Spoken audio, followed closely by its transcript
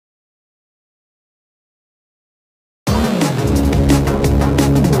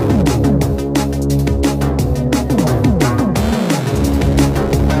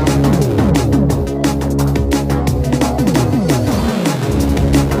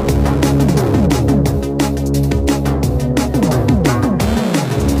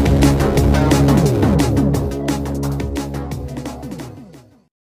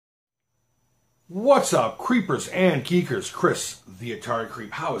What's up, creepers and geekers? Chris, the Atari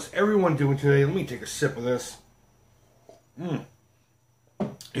Creep. How is everyone doing today? Let me take a sip of this. You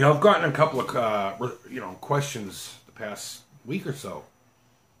know, I've gotten a couple of questions the past week or so.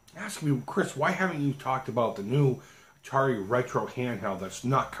 Asking me, Chris, why haven't you talked about the new Atari Retro handheld that's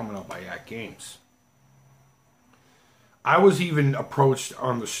not coming out by At Games? I was even approached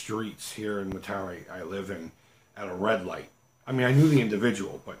on the streets here in the town I live in at a red light. I mean, I knew the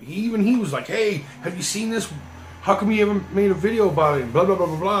individual, but he was like, hey, have you seen this? How come you haven't made a video about it? Blah, blah, blah,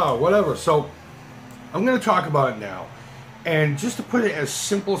 blah, blah, whatever. So I'm going to talk about it now. And just to put it as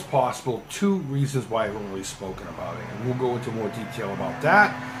simple as possible, two reasons why I haven't really spoken about it. And we'll go into more detail about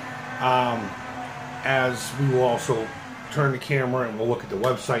that. As we will also turn the camera and we'll look at the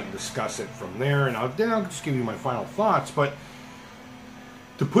website and discuss it from there. And then I'll just give you my final thoughts. But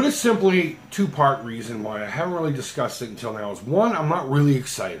to put it simply, two-part reason why I haven't really discussed it until now is, one, I'm not really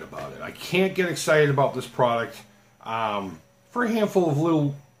excited about it. I can't get excited about this product for a handful of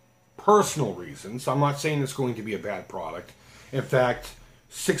little personal reasons. I'm not saying it's going to be a bad product. In fact,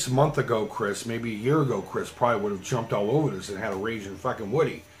 6 months ago, Chris, maybe a year ago, Chris probably would have jumped all over this and had a raging fucking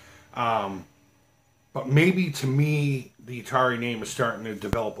Woody. But maybe to me, the Atari name is starting to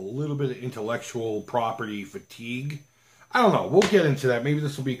develop a little bit of intellectual property fatigue. I don't know. We'll get into that. Maybe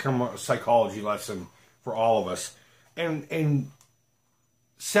this will become a psychology lesson for all of us. And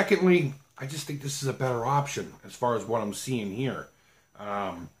secondly, I just think this is a better option as far as what I'm seeing here.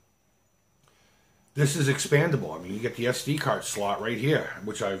 This is expandable. I mean, you get the SD card slot right here,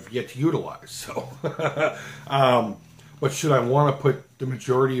 which I've yet to utilize. So, but should I want to put the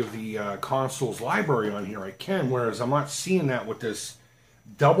majority of the console's library on here, I can. Whereas I'm not seeing that with this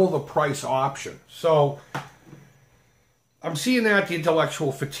double the price option. So I'm seeing that, the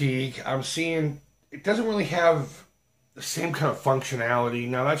intellectual fatigue. I'm seeing it doesn't really have the same kind of functionality.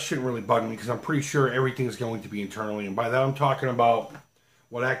 Now, that shouldn't really bug me because I'm pretty sure everything is going to be internally. And by that, I'm talking about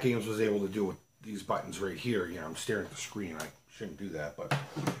what At Games was able to do with these buttons right here. You know, I'm staring at the screen. I shouldn't do that. But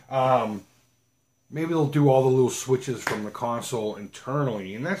maybe they'll do all the little switches from the console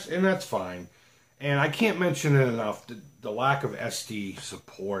internally. And that's fine. And I can't mention it enough, the lack of SD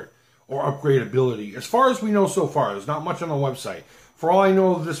support or upgradability. As far as we know so far, there's not much on the website. For all I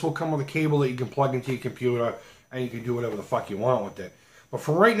know, this will come with a cable that you can plug into your computer and you can do whatever the fuck you want with it. But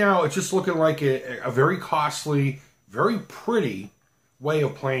for right now, it's just looking like a very costly, very pretty way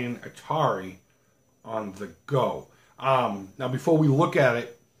of playing Atari on the go. Now, before we look at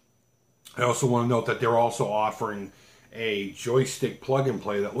it, I also want to note that they're also offering a joystick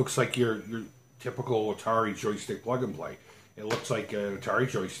plug-and-play that looks like your typical Atari joystick plug-and-play. It looks like an Atari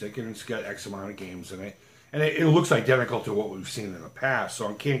joystick, and it's got X amount of games in it. And it looks identical to what we've seen in the past, so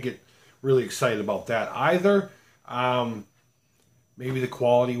I can't get really excited about that either. Maybe the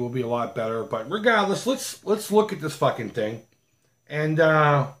quality will be a lot better, but regardless, let's look at this fucking thing, and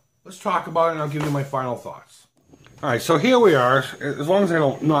let's talk about it, and I'll give you my final thoughts. All right, so here we are. As long as I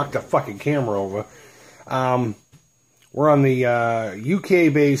don't knock the fucking camera over, we're on the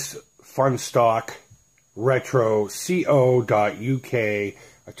UK-based Funstock Retro co.uk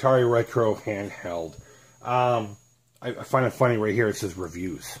Atari Retro handheld. I find it funny right here. It says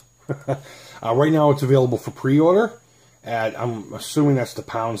reviews. Right now, it's available for pre-order at, I'm assuming that's the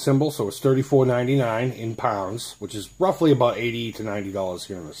pound symbol, so it's $34.99 in pounds, which is roughly about $80 to $90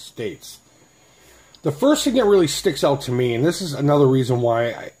 here in the States. The first thing that really sticks out to me, and this is another reason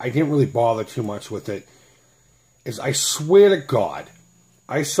why I didn't really bother too much with it, is I swear to God,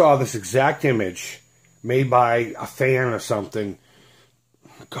 I saw this exact image made by a fan or something,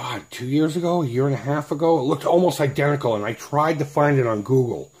 God, 2 years ago, a year and a half ago. It looked almost identical, and I tried to find it on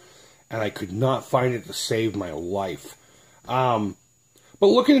Google, and I could not find it to save my life. But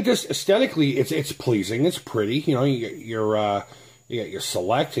looking at this aesthetically, it's pleasing, it's pretty. You know, you got your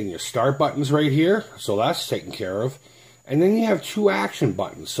select and your start buttons right here, so that's taken care of. And then you have two action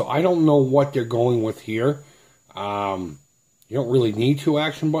buttons, so I don't know what they're going with here. You don't really need two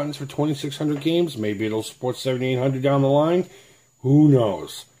action buttons for 2600 games. Maybe it'll support 7800 down the line. Who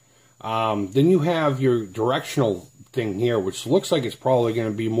knows? Then you have your directional thing here, which looks like it's probably going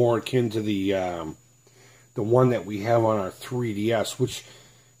to be more akin to the one that we have on our 3DS, which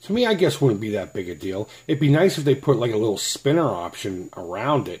to me, I guess, wouldn't be that big a deal. It'd be nice if they put like a little spinner option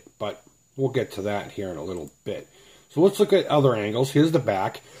around it, but we'll get to that here in a little bit. So let's look at other angles. Here's the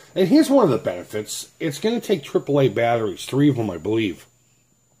back. And here's one of the benefits. It's going to take AAA batteries, 3 of them, I believe.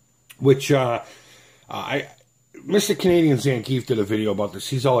 Which, Mr. Canadian Zangief did a video about this.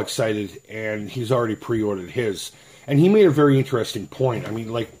 He's all excited, and he's already pre-ordered his. And he made a very interesting point. I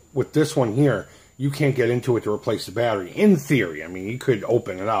mean, like, with this one here, you can't get into it to replace the battery. In theory, I mean, you could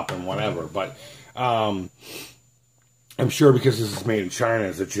open it up and whatever, but I'm sure because this is made in China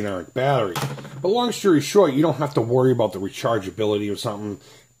as a generic battery. But long story short, you don't have to worry about the rechargeability or something.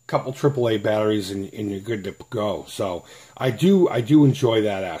 Couple AAA batteries and you're good to go. So I do enjoy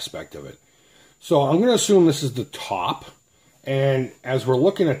that aspect of it. So I'm going to assume this is the top. And as we're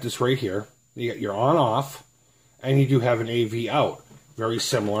looking at this right here, you got your on-off, and you do have an AV out. Very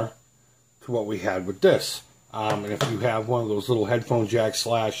similar to what we had with this. And if you have one of those little headphone jack /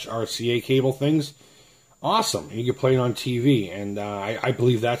 RCA cable things, awesome. And you can play it on TV. And I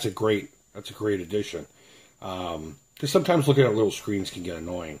believe that's a great addition. Because sometimes looking at little screens can get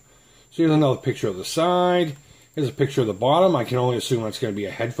annoying. So here's another picture of the side. Here's a picture of the bottom. I can only assume that's going to be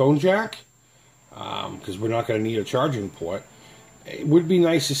a headphone jack. Because we're not going to need a charging port. It would be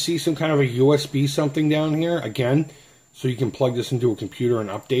nice to see some kind of a USB something down here. Again, so you can plug this into a computer and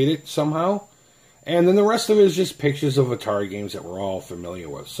update it somehow. And then the rest of it is just pictures of Atari games that we're all familiar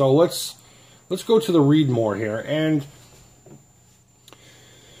with. So let's go to the read more here. And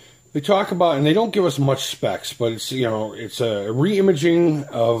they talk about, and they don't give us much specs, but it's, you know, it's a re-imaging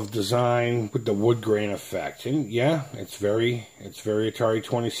of design with the wood grain effect. And yeah, it's very Atari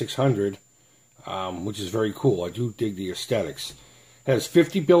 2600, which is very cool. I do dig the aesthetics. It has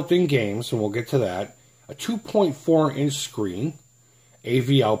 50 built-in games, and we'll get to that. A 2.4-inch screen,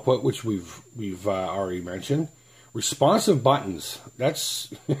 AV output, which we've already mentioned. Responsive buttons.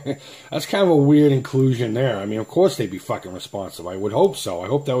 That's that's kind of a weird inclusion there. I mean, of course they'd be fucking responsive. I would hope so. I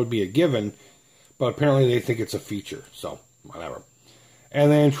hope that would be a given, but apparently they think it's a feature. So whatever.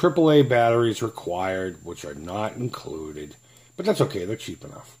 And then AAA batteries required, which are not included, but that's okay. They're cheap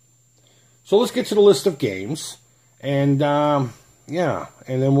enough. So let's get to the list of games, and yeah,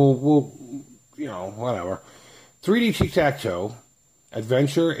 and then we'll you know, whatever. 3D Tic-Tac-Toe,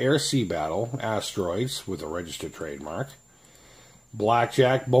 Adventure Air Sea Battle, Asteroids with a registered trademark,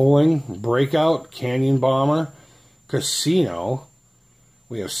 Blackjack Bowling, Breakout, Canyon Bomber, Casino.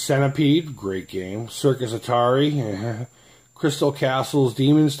 We have Centipede, great game, Circus Atari, Crystal Castles,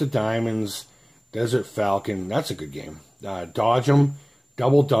 Demons to Diamonds, Desert Falcon. That's a good game. Dodge 'em,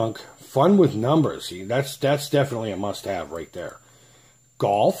 Double Dunk, fun with numbers. See, that's definitely a must-have right there.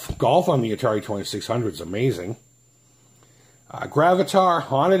 Golf on the Atari 2600 is amazing. Gravatar,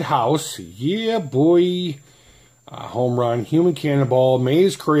 Haunted House, yeah boy. Home Run, Human Cannonball,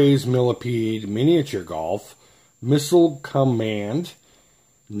 Maze Craze, Millipede, Miniature Golf, Missile Command,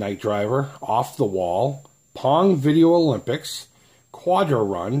 Night Driver, Off the Wall, Pong Video Olympics, Quadra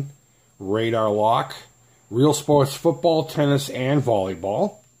Run, Radar Lock, Real Sports Football, Tennis, and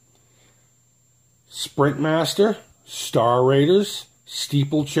Volleyball, Sprint Master, Star Raiders,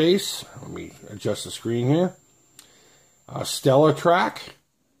 Steeplechase, let me adjust the screen here, Stellar Track,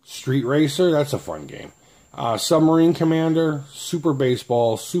 Street Racer, that's a fun game, Submarine Commander, Super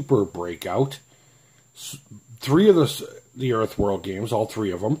Baseball, Super Breakout, 3 of the Earth World games, all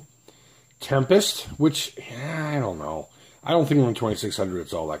 3 of them, Tempest, which, I don't know, I don't think on 2600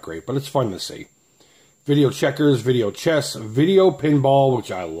 it's all that great, but it's fun to see. Video Checkers, Video Chess, Video Pinball,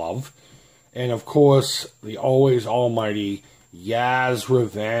 which I love, and of course, the always almighty Yaz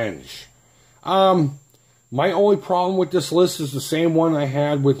Revenge. My only problem with this list is the same one I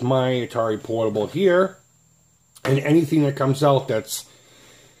had with my Atari Portable here, and anything that comes out that's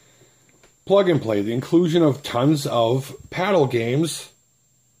plug and play. The inclusion of tons of paddle games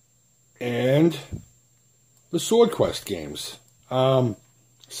and the Sword Quest games.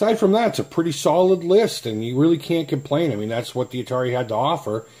 Aside from that, it's a pretty solid list, and you really can't complain. I mean, that's what the Atari had to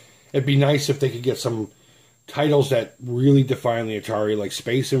offer. It'd be nice if they could get some titles that really define the Atari, like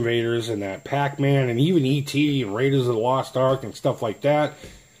Space Invaders and that Pac-Man and even E.T. and Raiders of the Lost Ark and stuff like that.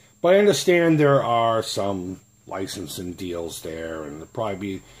 But I understand there are some licensing deals there, and it'd probably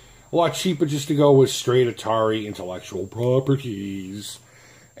be a lot cheaper just to go with straight Atari intellectual properties.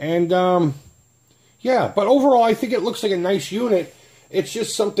 And, yeah, but overall, I think it looks like a nice unit. It's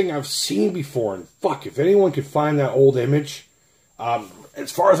just something I've seen before, and fuck, if anyone could find that old image, as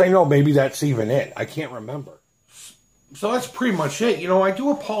far as I know, maybe that's even it. I can't remember. So that's pretty much it. You know, I do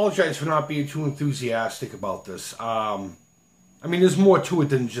apologize for not being too enthusiastic about this. I mean, there's more to it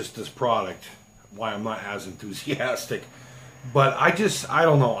than just this product, why I'm not as enthusiastic. But I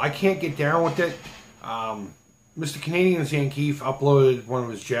don't know. I can't get down with it. Mr. Canadian Zangief uploaded one of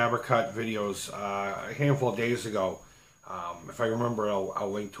his Jabbercut videos a handful of days ago. If I remember,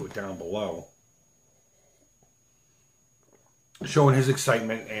 I'll link to it down below. Showing his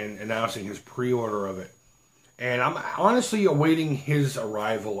excitement and announcing his pre-order of it. And I'm honestly awaiting his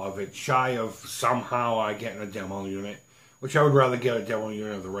arrival of it, shy of somehow getting a demo unit, which I would rather get a demo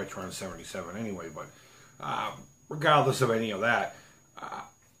unit of the Retron 77 anyway, but regardless of any of that,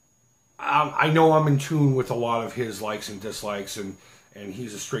 I know I'm in tune with a lot of his likes and dislikes, and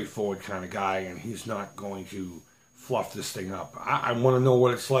he's a straightforward kind of guy, and he's not going to fluff this thing up. I want to know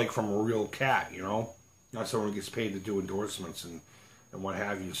what it's like from a real cat, you know? Not someone who gets paid to do endorsements and what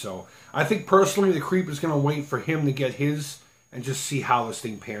have you. So I think personally the Creep is going to wait for him to get his and just see how this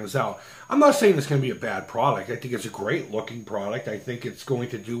thing pans out. I'm not saying it's going to be a bad product. I think it's a great looking product. I think it's going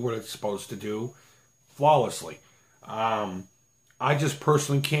to do what it's supposed to do flawlessly. I just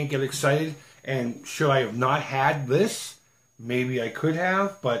personally can't get excited, and should I have not had this, maybe I could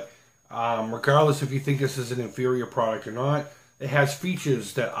have, but regardless if you think this is an inferior product or not, it has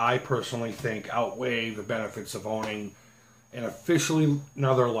features that I personally think outweigh the benefits of owning an officially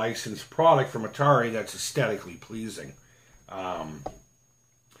another licensed product from Atari that's aesthetically pleasing. And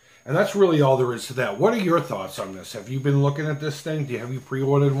that's really all there is to that. What are your thoughts on this? Have you been looking at this thing? Have you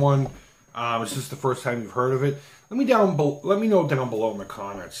pre-ordered one? Is this the first time you've heard of it? Let me know down below in the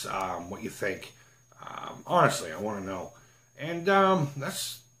comments what you think. Honestly, I want to know. And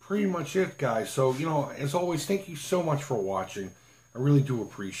that's pretty much it, guys. So, you know, as always, thank you so much for watching. I really do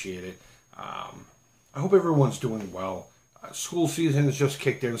appreciate it. I hope everyone's doing well. School season has just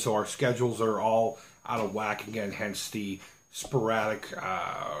kicked in, so our schedules are all out of whack again, hence the sporadic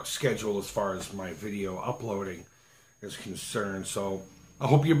schedule as far as my video uploading is concerned. So I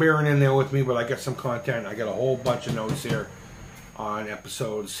hope you're bearing in there with me, but I got some content. I got a whole bunch of notes here on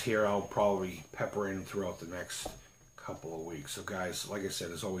episodes here I'll probably pepper in throughout the next couple of weeks. So guys, like I said,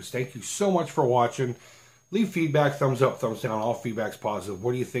 as always, thank you so much for watching. Leave feedback, thumbs up, thumbs down. All feedback's positive.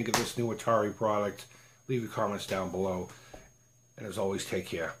 What do you think of this new Atari product? Leave your comments down below. And as always, take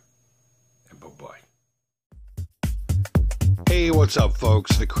care and bye-bye. Hey, what's up,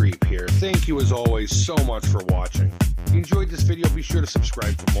 folks? The Creep here. Thank you, as always, so much for watching. If you enjoyed this video, be sure to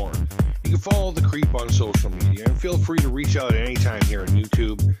subscribe for more. You can follow The Creep on social media, and feel free to reach out at any time here on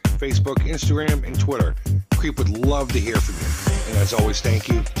YouTube, Facebook, Instagram, and Twitter. Creep would love to hear from you. And as always, thank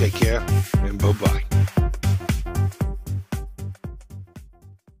you, take care, and bye-bye.